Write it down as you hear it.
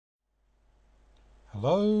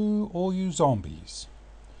Hello all you zombies.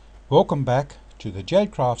 Welcome back to the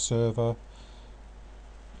JadCraft server.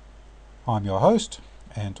 I'm your host,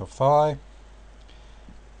 Ant of Thigh,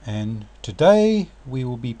 and today we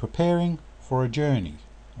will be preparing for a journey.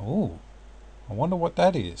 Oh, I wonder what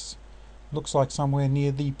that is. Looks like somewhere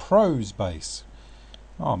near the pros base.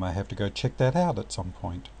 I may have to go check that out at some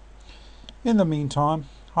point. In the meantime,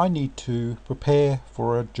 I need to prepare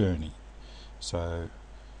for a journey. So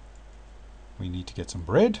we need to get some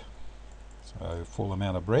bread. So full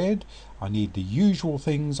amount of bread. I need the usual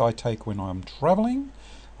things I take when I'm traveling.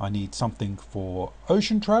 I need something for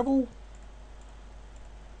ocean travel.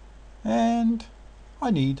 And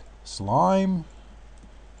I need slime,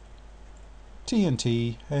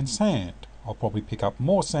 TNT and sand. I'll probably pick up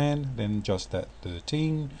more sand than just that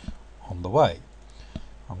 13 on the way.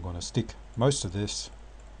 I'm going to stick most of this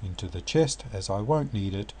into the chest as I won't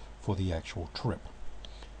need it for the actual trip.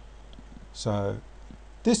 So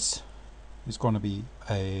this is going to be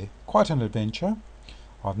quite an adventure.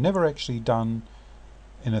 I've never actually done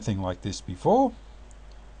anything like this before,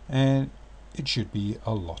 and it should be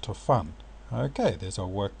a lot of fun. Okay, there's a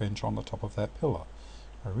workbench on the top of that pillar.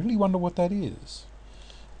 I really wonder what that is.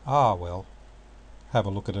 Ah well, have a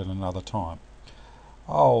look at it another time.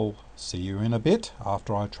 I'll see you in a bit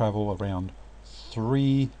after I travel around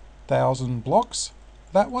 3,000 blocks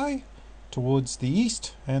that way towards the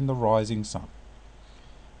east and the rising sun.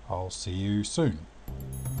 I'll see you soon.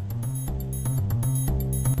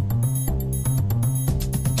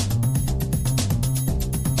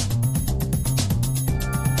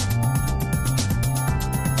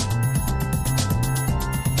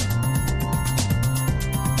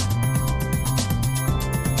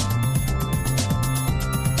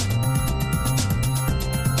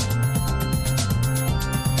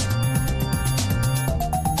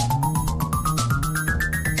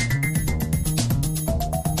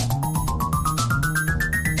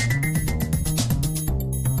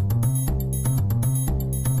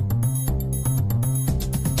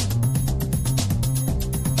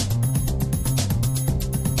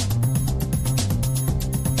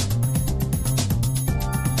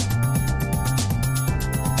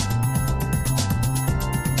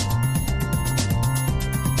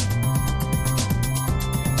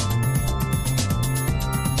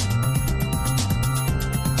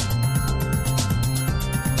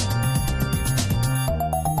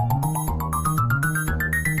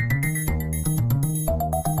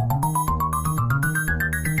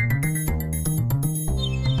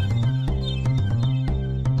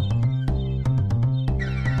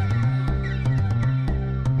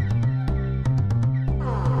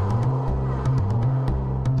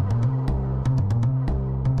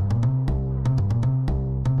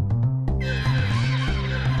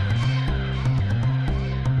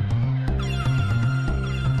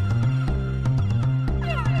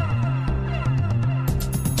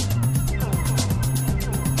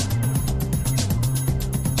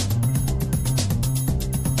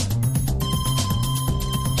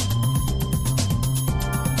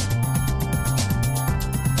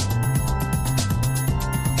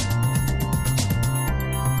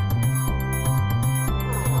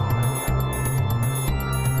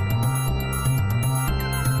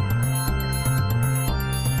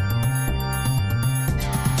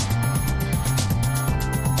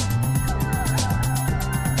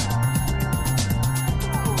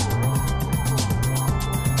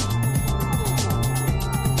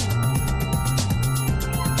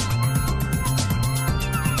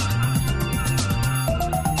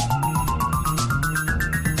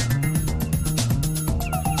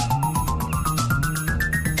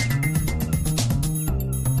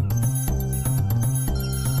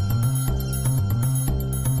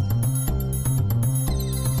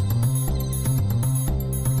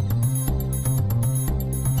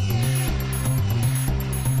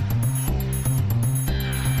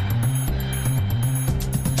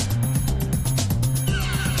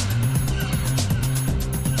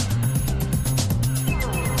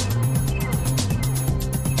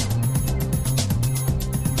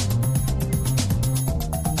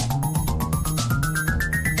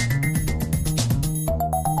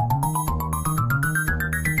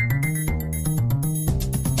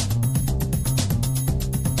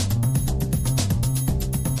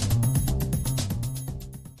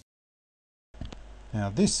 Now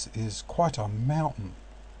this is quite a mountain.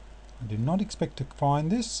 I did not expect to find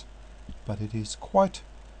this, but it is quite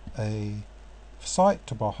a sight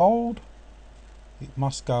to behold. It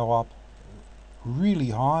must go up really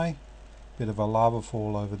high. Bit of a lava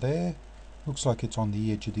fall over there. Looks like it's on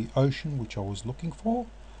the edge of the ocean, which I was looking for.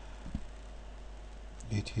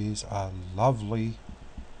 it is a lovely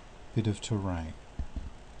bit of terrain.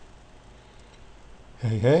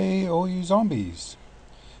 Hey, hey, all you zombies!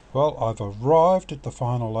 Well, I've arrived at the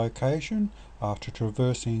final location after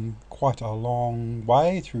traversing quite a long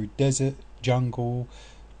way through desert, jungle,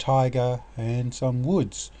 taiga and some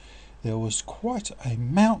woods. There was quite a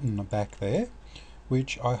mountain back there,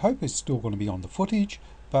 which I hope is still going to be on the footage,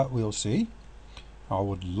 but we'll see. I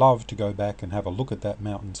would love to go back and have a look at that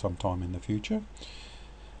mountain sometime in the future.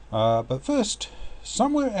 But first,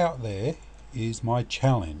 somewhere out there is my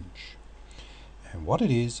challenge. And what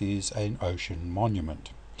it is an ocean monument.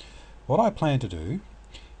 What I plan to do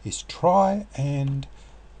is try and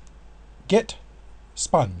get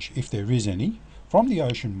sponge, if there is any, from the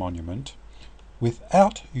ocean monument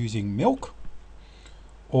without using milk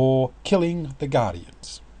or killing the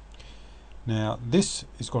guardians. Now this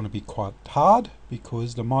is going to be quite hard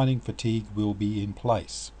because the mining fatigue will be in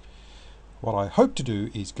place. What I hope to do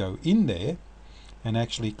is go in there and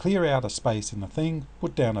actually clear out a space in the thing,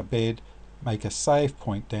 put down a bed, make a save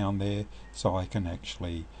point down there so I can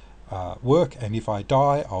actually work, and if I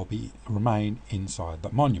die I'll remain inside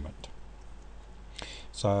the monument.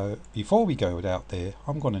 So before we go out there,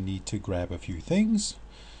 I'm going to need to grab a few things,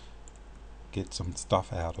 get some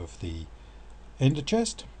stuff out of the ender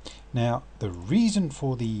chest. Now the reason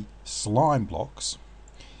for the slime blocks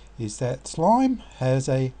is that slime has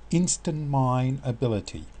a instant mine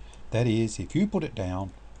ability. That is, if you put it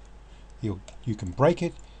down, you can break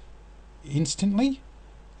it instantly,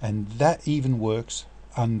 and that even works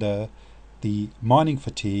under the mining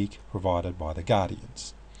fatigue provided by the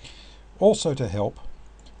guardians. Also to help,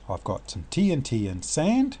 I've got some TNT and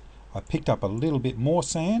sand. I picked up a little bit more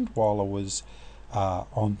sand while I was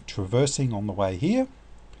traversing on the way here,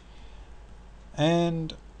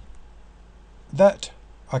 and that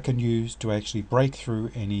I can use to actually break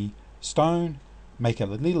through any stone, make it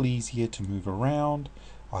a little easier to move around.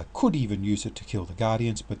 I could even use it to kill the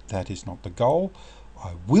guardians, but that is not the goal.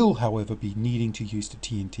 I will, however, be needing to use the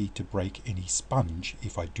TNT to break any sponge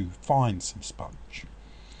if I do find some sponge.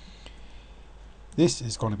 This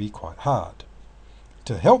is going to be quite hard.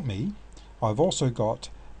 To help me, I've also got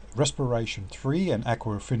Respiration 3 and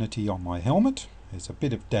Aqua Affinity on my helmet. There's a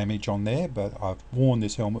bit of damage on there, but I've worn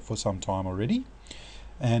this helmet for some time already.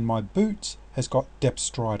 And my boots has got Depth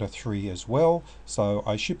Strider 3 as well, so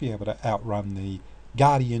I should be able to outrun the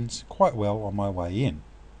guardians quite well on my way in.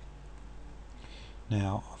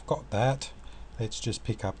 Now I've got that. Let's just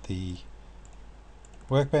pick up the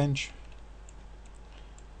workbench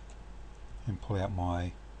and pull out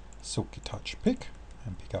my Silky Touch pick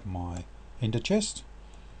and pick up my ender chest.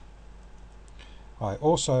 I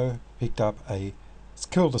also picked up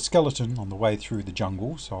killed a skeleton on the way through the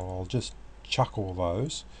jungle, so I'll just chuck all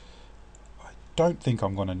those. I don't think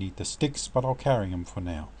I'm going to need the sticks, but I'll carry them for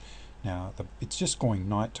now. Now it's just going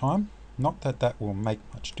night time, not that that will make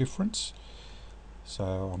much difference,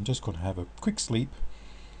 so I'm just going to have a quick sleep.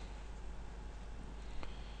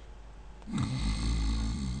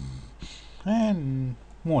 And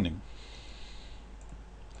morning.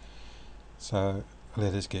 So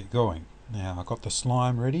let us get going. Now I've got the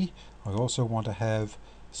slime ready. I also want to have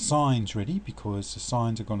signs ready because the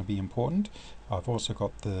signs are going to be important. I've also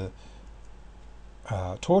got the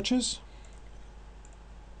torches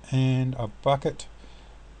and a bucket.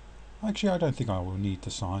 Actually, I don't think I will need the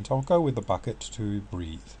signs. I'll go with the bucket to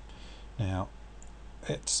breathe. Now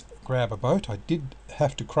let's grab a boat. I did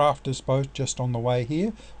have to craft this boat just on the way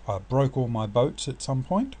here. I broke all my boats at some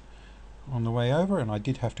point on the way over, and I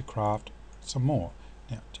did have to craft some more.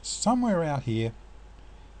 Now just somewhere out here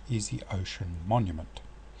is the ocean monument.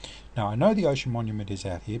 Now I know the ocean monument is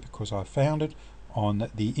out here because I found it on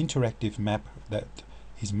the interactive map that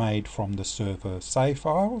is made from the server save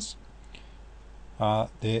files.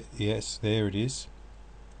 Yes, there it is.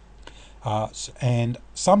 And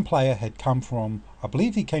some player had come from, I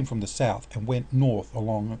believe he came from the south and went north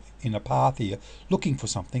along in a path here looking for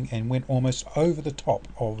something and went almost over the top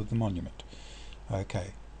of the monument.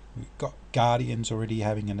 Okay, we've got guardians already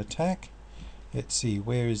having an attack. Let's see,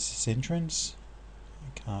 where is this entrance?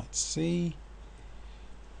 I can't see.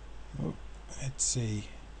 Oh, let's see.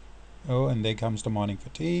 Oh, and there comes the mining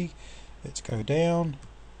fatigue. Let's go down.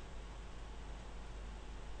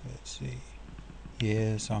 Let's see.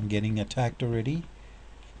 Yes, I'm getting attacked already.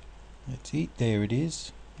 Let's eat. There it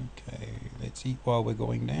is. Okay, let's eat while we're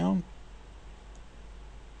going down.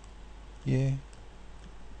 Yeah.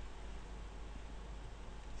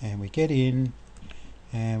 And we get in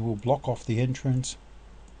and we'll block off the entrance.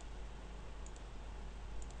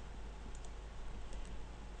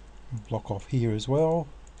 Block off here as well.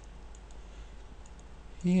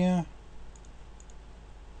 Here.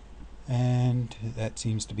 and that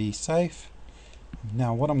seems to be safe.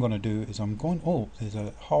 Now what I'm going to do is oh, there's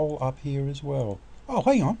a hole up here as well. Oh,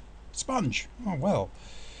 hang on, sponge. Oh well,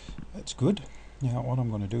 that's good. Now what I'm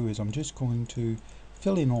going to do is I'm just going to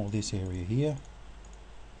fill in all this area here,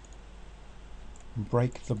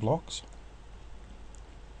 break the blocks,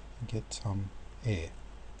 and get some air.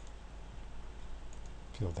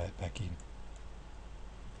 Fill that back in.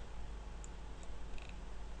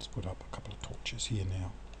 Let's put up a couple of torches here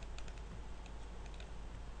now.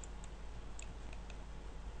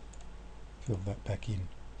 Fill that back in.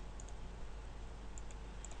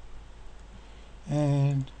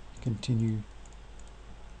 And continue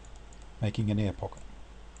making an air pocket.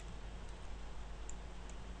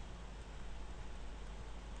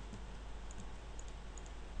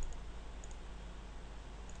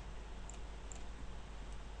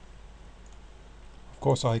 Of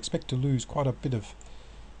course, I expect to lose quite a bit of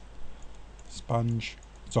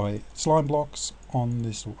slime blocks on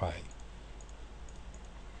this way.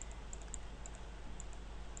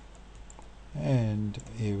 And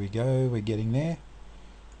here we go, we're getting there.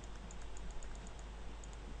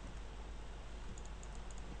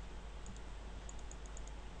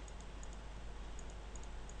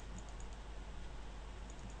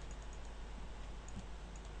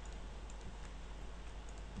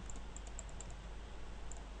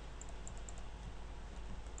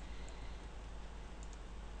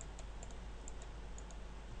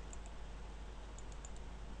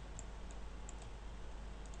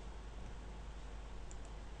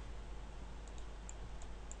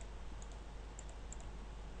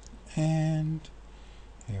 And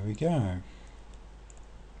here we go.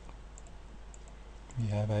 We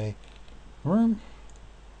have a room,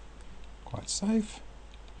 quite safe.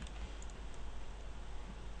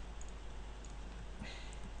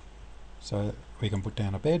 So we can put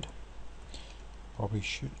down a bed. Probably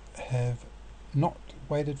should have not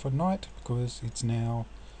waited for night because it's now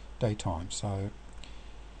daytime. So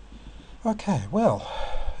okay, well,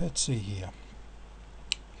 let's see here.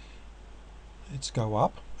 Let's go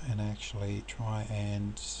up and actually try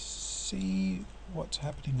and see what's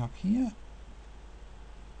happening up here.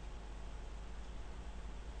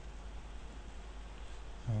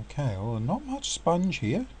 Okay, well, not much sponge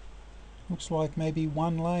here. Looks like maybe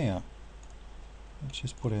one layer. Let's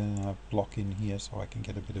just put a block in here so I can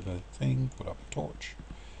get a bit of a thing. Put up a torch.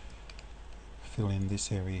 Fill in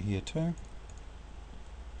this area here too.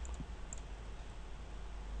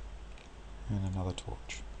 And another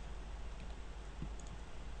torch.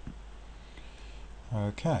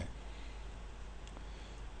 Okay.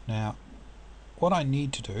 Now, what I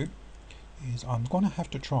need to do is I'm going to have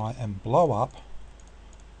to try and blow up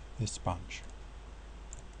this sponge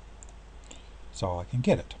so I can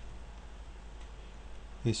get it.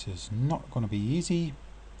 This is not going to be easy.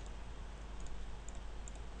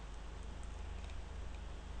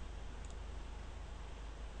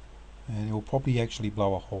 And it will probably actually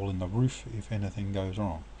blow a hole in the roof if anything goes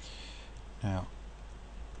wrong. Now,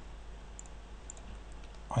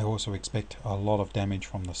 I also expect a lot of damage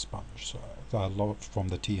from the sponge, so a lot from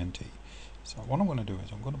the TNT. So what I'm going to do is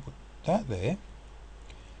I'm going to put that there.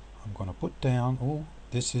 I'm going to put down, oh,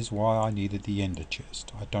 this is why I needed the ender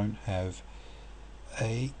chest. I don't have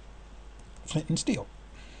a flint and steel.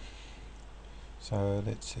 So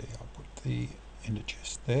let's see, I'll put the ender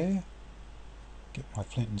chest there, get my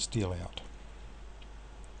flint and steel out.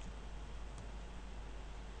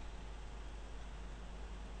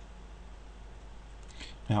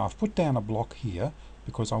 Now I've put down a block here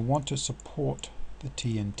because I want to support the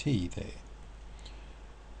TNT there.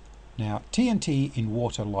 Now TNT in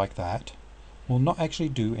water like that will not actually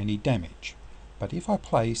do any damage, but if I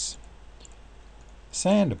place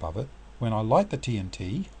sand above it, when I light the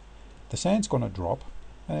TNT, the sand's going to drop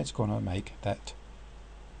and it's going to make that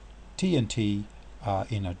TNT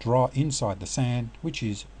inside the sand, which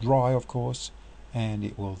is dry of course, and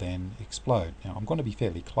it will then explode. Now I'm going to be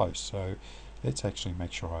fairly close, so let's actually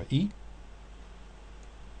make sure I eat,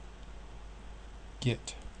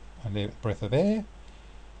 get a breath of air,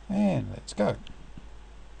 and let's go.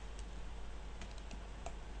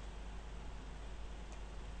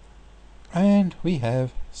 And we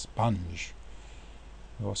have sponge.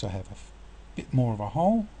 We also have a bit more of a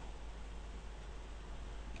hole.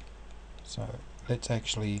 So let's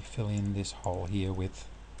actually fill in this hole here with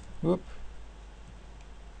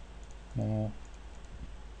more.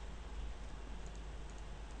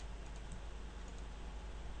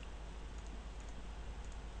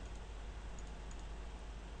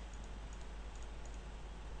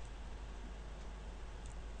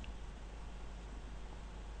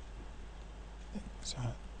 So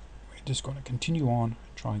we we're just going to continue on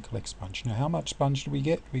and try and collect sponge. Now how much sponge do we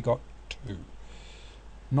get? We got 2.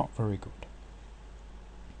 Not very good.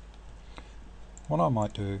 What I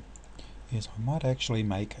might do is I might actually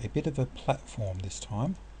make a bit of a platform this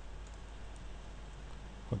time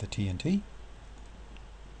for the TNT.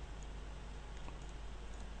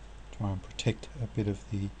 Try and protect a bit of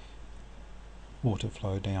the water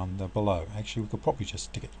flow down the below. Actually, we could probably just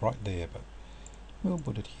stick it right there, but we'll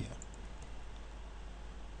put it here.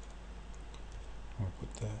 We'll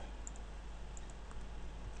put the...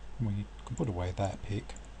 we can put away that pick.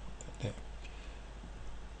 Put that there.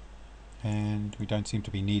 And we don't seem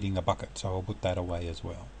to be needing a bucket, so I'll put that away as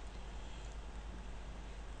well.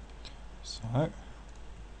 So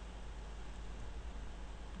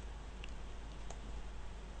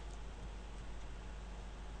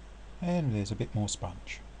and there's a bit more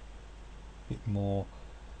sponge, a bit more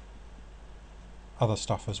other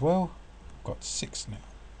stuff as well. I've got 6 now.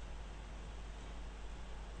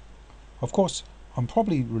 Of course, I'm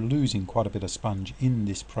probably losing quite a bit of sponge in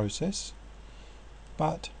this process,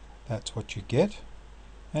 but that's what you get,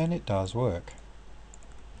 and it does work.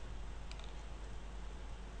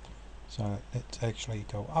 So let's actually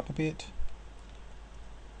go up a bit,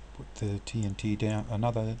 put the TNT down,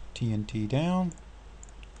 another TNT down.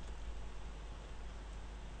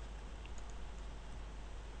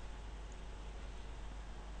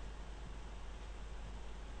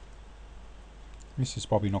 This is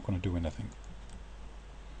probably not going to do anything.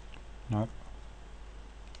 No.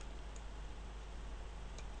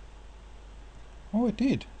 Oh, it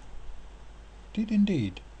did. Did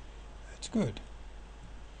indeed. That's good.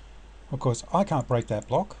 Of course, I can't break that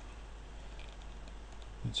block.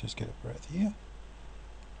 Let's just get a breath here.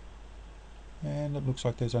 And it looks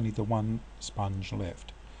like there's only the one sponge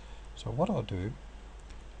left. So what I'll do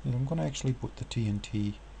is I'm going to actually put the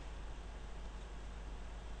TNT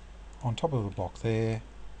on top of the block there.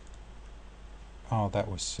 Oh, that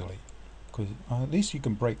was silly. Because at least you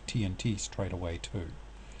can break TNT straight away too.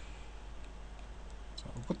 So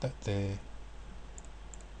I'll put that there.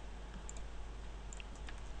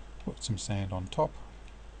 Put some sand on top.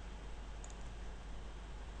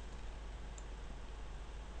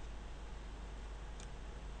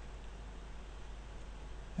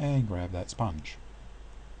 And grab that sponge.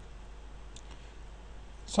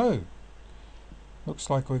 So, looks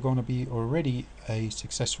like we're going to be already a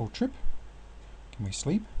successful trip. Can we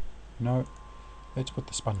sleep? No. Let's put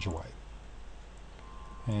the sponge away.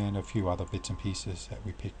 And a few other bits and pieces that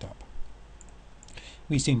we picked up.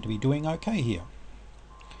 We seem to be doing okay here.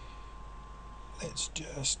 Let's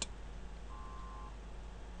just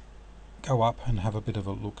go up and have a bit of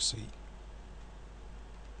a look-see.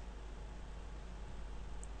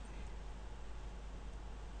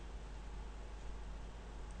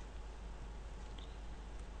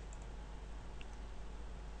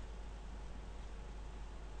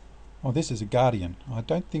 Oh, this is a guardian. I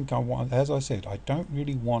don't think I want, as I said, I don't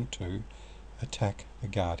really want to attack the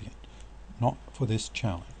guardian. Not for this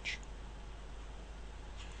challenge.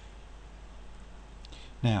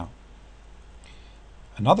 Now,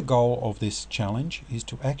 another goal of this challenge is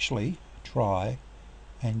to actually try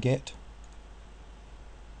and get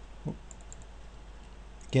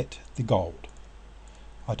the gold.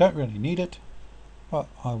 I don't really need it, but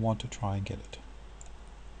I want to try and get it.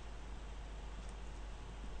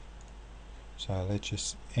 So let's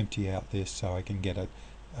just empty out this so I can get a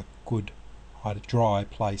good dry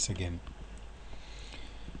place again.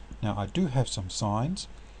 Now I do have some signs,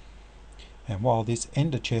 and while this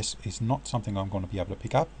ender chest is not something I'm going to be able to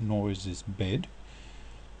pick up, nor is this bed,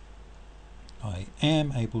 I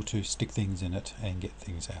am able to stick things in it and get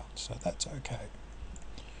things out, so that's okay.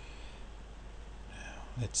 Now,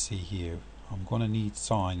 let's see here. I'm going to need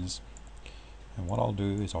signs, and what I'll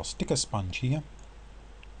do is I'll stick a sponge here,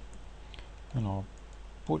 and I'll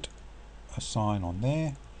put a sign on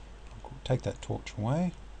there. I'll take that torch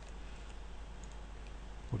away,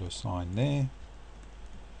 put a sign there,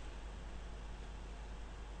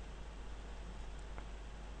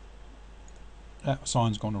 that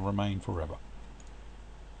sign's going to remain forever.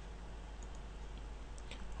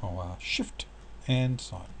 I'll shift and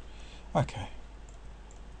sign. Okay.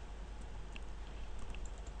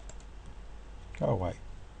 Go away.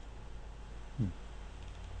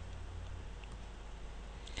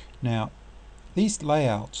 Now, these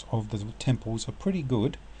layouts of the temples are pretty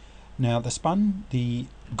good. Now, the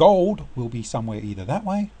gold will be somewhere either that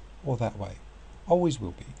way or that way. Always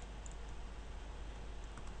will be.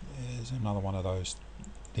 There's another one of those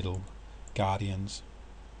little guardians.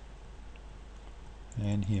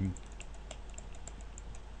 And him.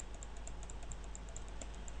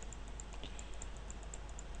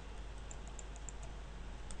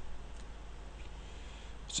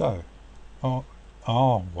 So,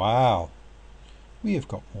 oh wow, we have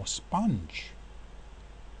got more sponge.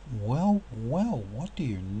 Well, what do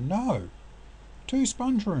you know? 2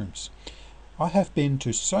 sponge rooms. I have been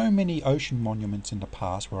to so many ocean monuments in the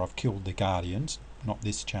past where I've killed the guardians, not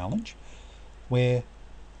this challenge, where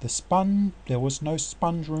there was no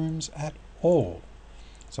sponge rooms at all.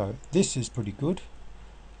 So this is pretty good.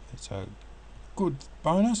 It's a good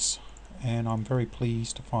bonus, and I'm very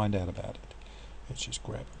pleased to find out about it. Let's just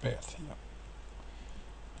grab a bath here.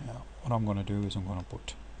 Now what I'm going to do is I'm going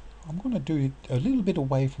to do it a little bit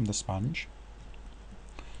away from the sponge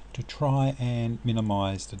to try and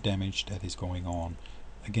minimize the damage that is going on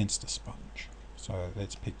against the sponge. So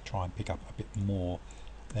let's try and pick up a bit more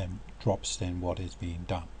drops than what is being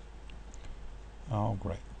done. Oh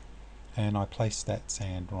great, and I placed that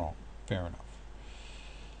sand wrong. Fair enough.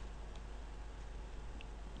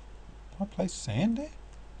 Did I place sand there?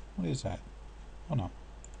 What is that? Oh no.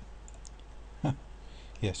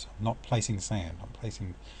 Yes, I'm not placing sand, I'm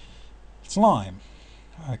placing slime.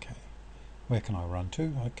 Okay, where can I run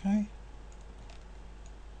to? Okay.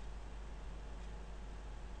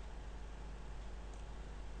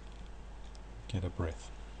 Get a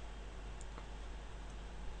breath.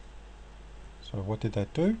 So what did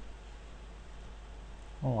that do?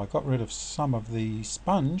 Oh, I got rid of some of the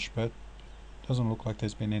sponge, but it doesn't look like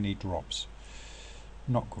there's been any drops.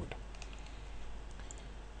 Not good.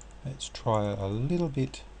 Let's try a little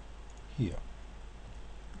bit here.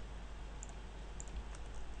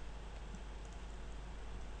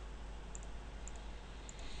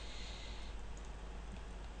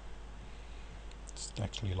 It's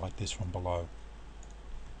actually like this from below.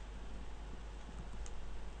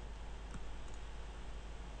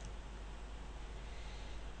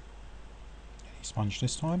 Any sponge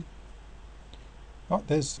this time? Oh,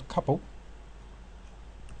 there's a couple.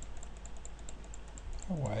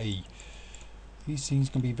 Go away. These things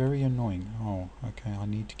can be very annoying. Oh, okay, I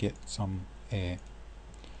need to get some air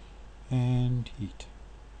and heat.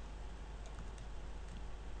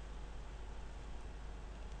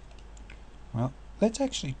 Well, let's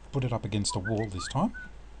actually put it up against a wall this time.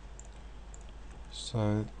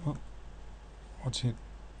 So, oh, what's it?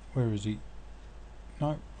 Where is he?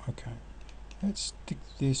 No, okay. Let's stick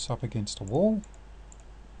this up against a wall.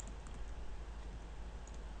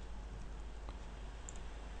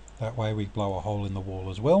 That way we blow a hole in the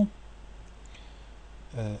wall as well,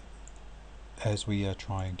 as we are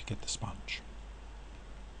trying to get the sponge.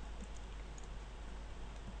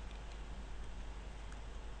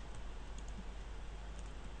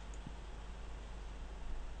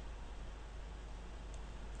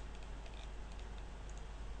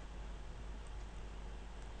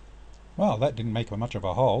 Well, that didn't make much of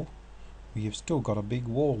a hole. We have still got a big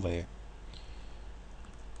wall there.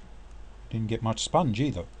 Didn't get much sponge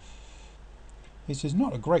either. This is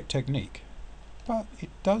not a great technique, but it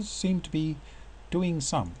does seem to be doing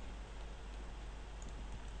some.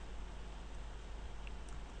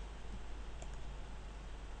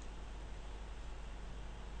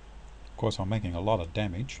 Of course, I'm making a lot of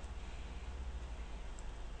damage,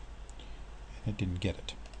 and it didn't get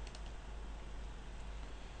it.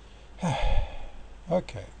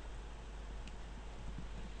 Okay.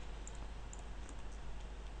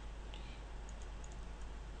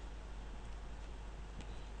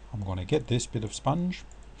 I'm going to get this bit of sponge.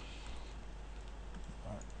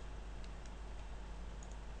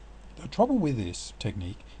 The trouble with this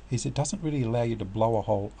technique is it doesn't really allow you to blow a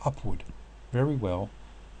hole upward very well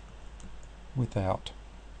without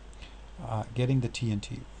getting the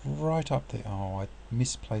TNT right up there. Oh, I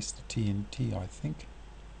misplaced the TNT, I think.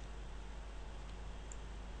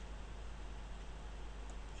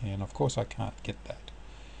 And of course I can't get that.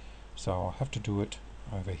 So I'll have to do it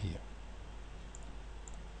over here.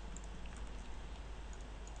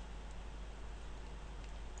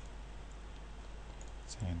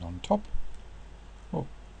 Sand on top. Oh,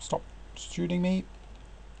 stop shooting me.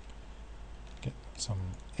 Get some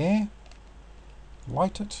air.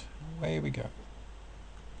 Light it. Away we go.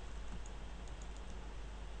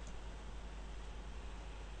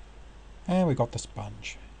 And we got the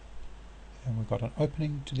sponge. And we've got an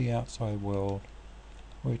opening to the outside world,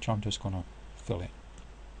 which I'm just going to fill in.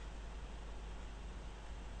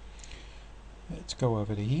 Let's go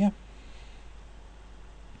over to here.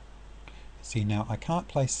 See, now I can't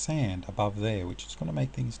place sand above there, which is going to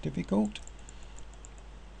make things difficult.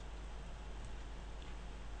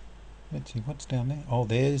 Let's see what's down there. Oh,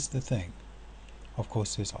 there's the thing. Of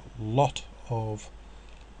course, there's a lot of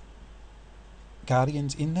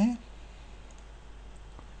guardians in there,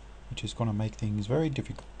 which is going to make things very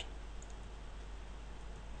difficult.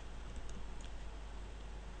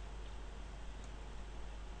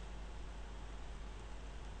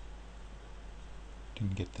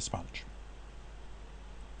 didn't get the sponge.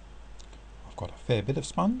 I've got a fair bit of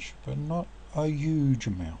sponge, but not a huge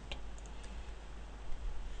amount.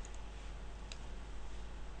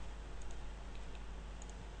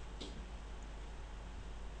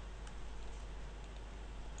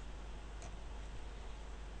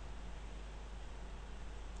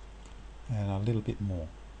 And a little bit more.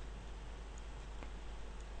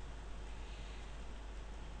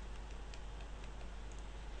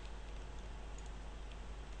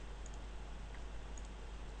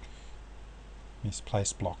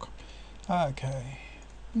 Misplaced block. Okay.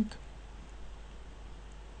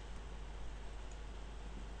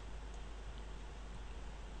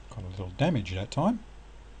 Got a little damage that time.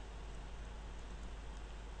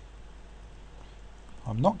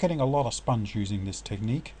 I'm not getting a lot of sponge using this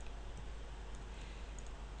technique,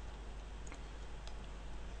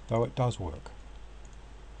 though it does work.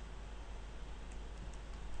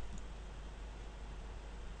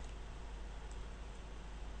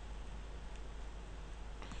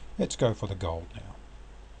 Let's go for the gold now.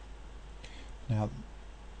 Now,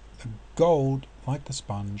 the gold, like the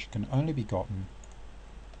sponge, can only be gotten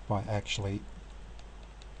by actually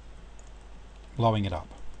blowing it up.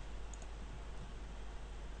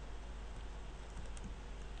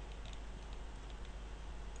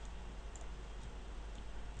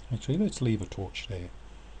 Actually, let's leave a torch there.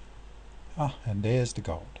 Ah, and there's the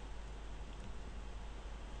gold.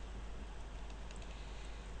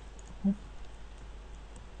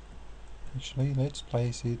 Actually, let's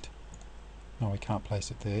place it. No, we can't place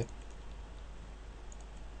it there.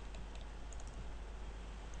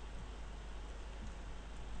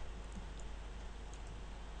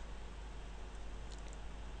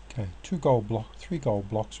 Okay, 3 gold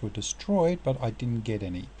blocks were destroyed, but I didn't get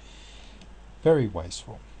any. Very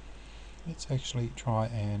wasteful. Let's actually try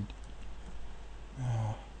and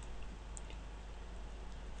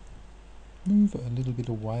move it a little bit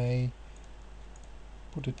away.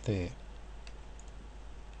 Put it there.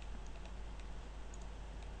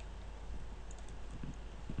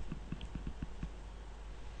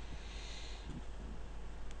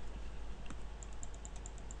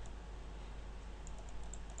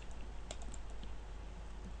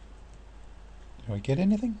 Do I get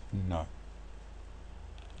anything? No.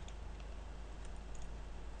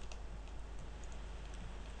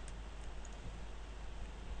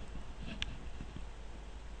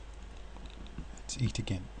 Let's eat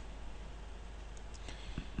again.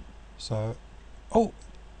 So, oh,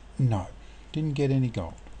 no. Didn't get any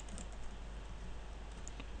gold.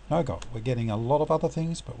 No gold. We're getting a lot of other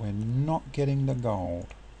things, but we're not getting the gold.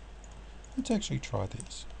 Let's actually try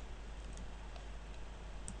this.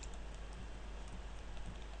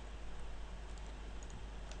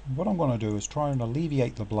 What I'm going to do is try and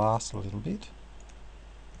alleviate the blast a little bit.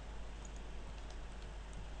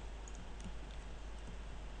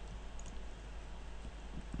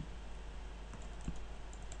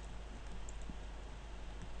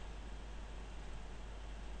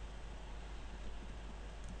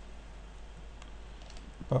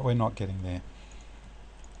 But we're not getting there.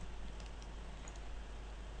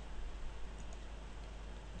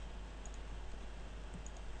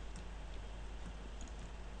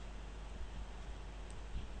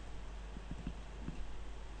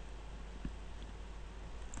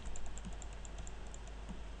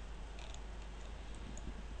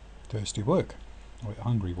 Thirsty work, or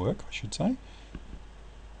hungry work I should say.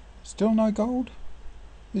 Still no gold?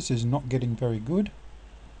 This is not getting very good.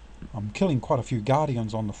 I'm killing quite a few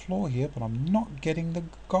guardians on the floor here, but I'm not getting the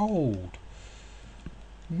gold.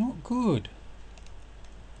 Not good.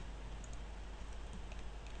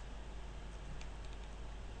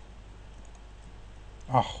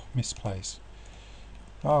 Oh, misplaced.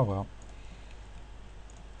 Oh well.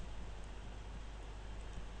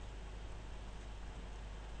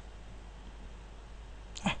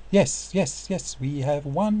 Ah, yes, we have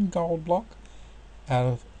 1 gold block out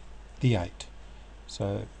of the 8.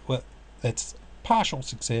 So, well, that's partial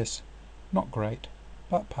success. Not great,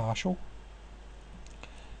 but partial.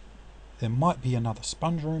 There might be another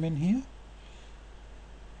sponge room in here.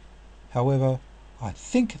 However, I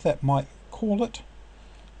think that might call it.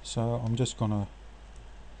 So I'm just going to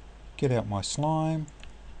get out my slime.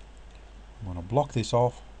 I'm going to block this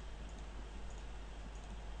off.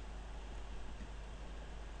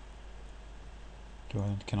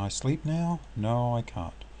 Can I sleep now? No, I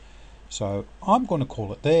can't. So I'm going to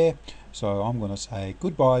call it there. So I'm going to say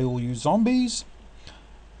goodbye all you zombies.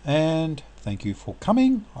 And thank you for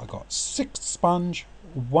coming. I got 6 sponge,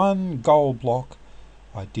 1 gold block.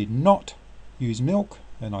 I did not use milk,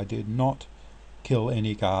 and I did not kill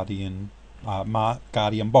any guardian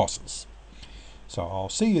bosses. So I'll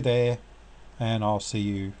see you there, and I'll see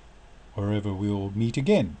you wherever we'll meet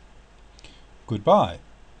again. Goodbye.